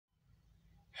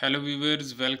Hello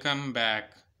viewers, welcome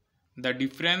back. The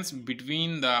difference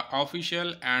between the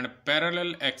official and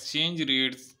parallel exchange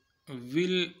rates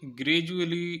will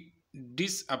gradually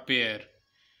disappear.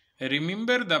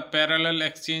 Remember, the parallel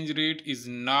exchange rate is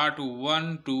not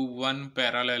one to one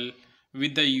parallel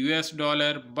with the US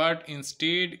dollar, but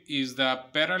instead is the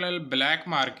parallel black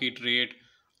market rate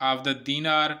of the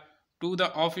dinar to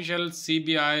the official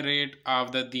CBI rate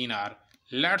of the dinar.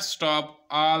 Let's stop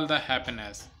all the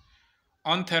happiness.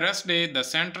 On Thursday, the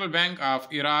Central Bank of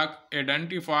Iraq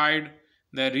identified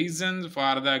the reasons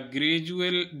for the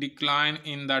gradual decline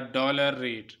in the dollar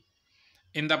rate.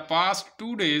 In the past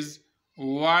 2 days,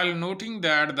 while noting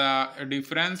that the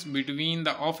difference between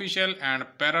the official and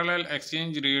parallel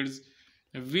exchange rates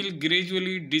will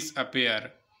gradually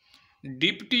disappear,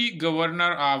 Deputy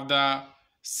Governor of the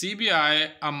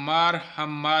CBI Ammar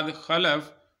Hamad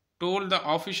Khalaf told the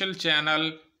official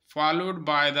channel, followed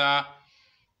by the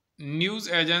news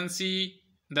agency,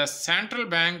 the central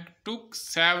bank took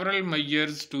several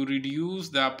measures to reduce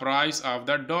the price of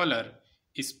the dollar,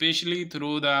 especially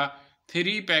through the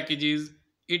three packages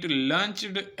it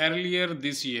launched earlier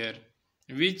this year,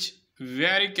 which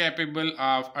very capable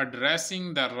of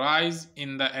addressing the rise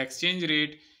in the exchange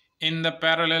rate in the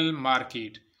parallel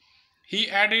market. He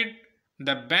added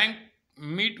the bank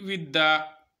met with the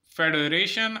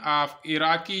Federation of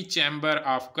Iraqi Chamber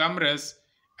of Commerce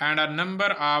and a number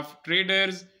of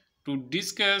traders to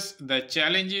discuss the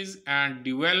challenges and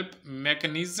develop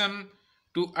mechanisms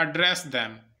to address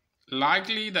them.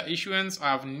 Likely the issuance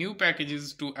of new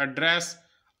packages to address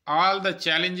all the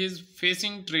challenges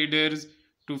facing traders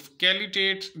to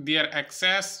facilitate their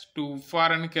access to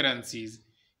foreign currencies.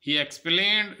 He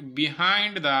explained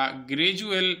behind the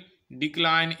gradual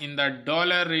decline in the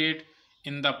dollar rate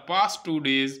in the past 2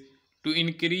 days to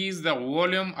increase the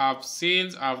volume of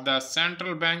sales of the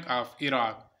Central Bank of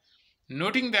Iraq,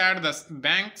 noting that the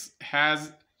banks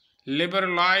has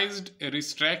liberalized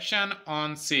restriction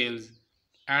on sales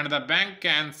and the bank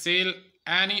can sell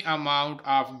any amount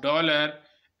of dollar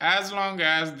as long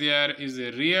as there is a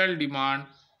real demand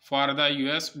for the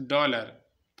US dollar,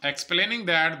 explaining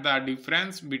that the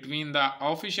difference between the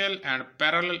official and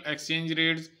parallel exchange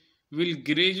rates will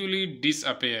gradually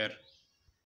disappear.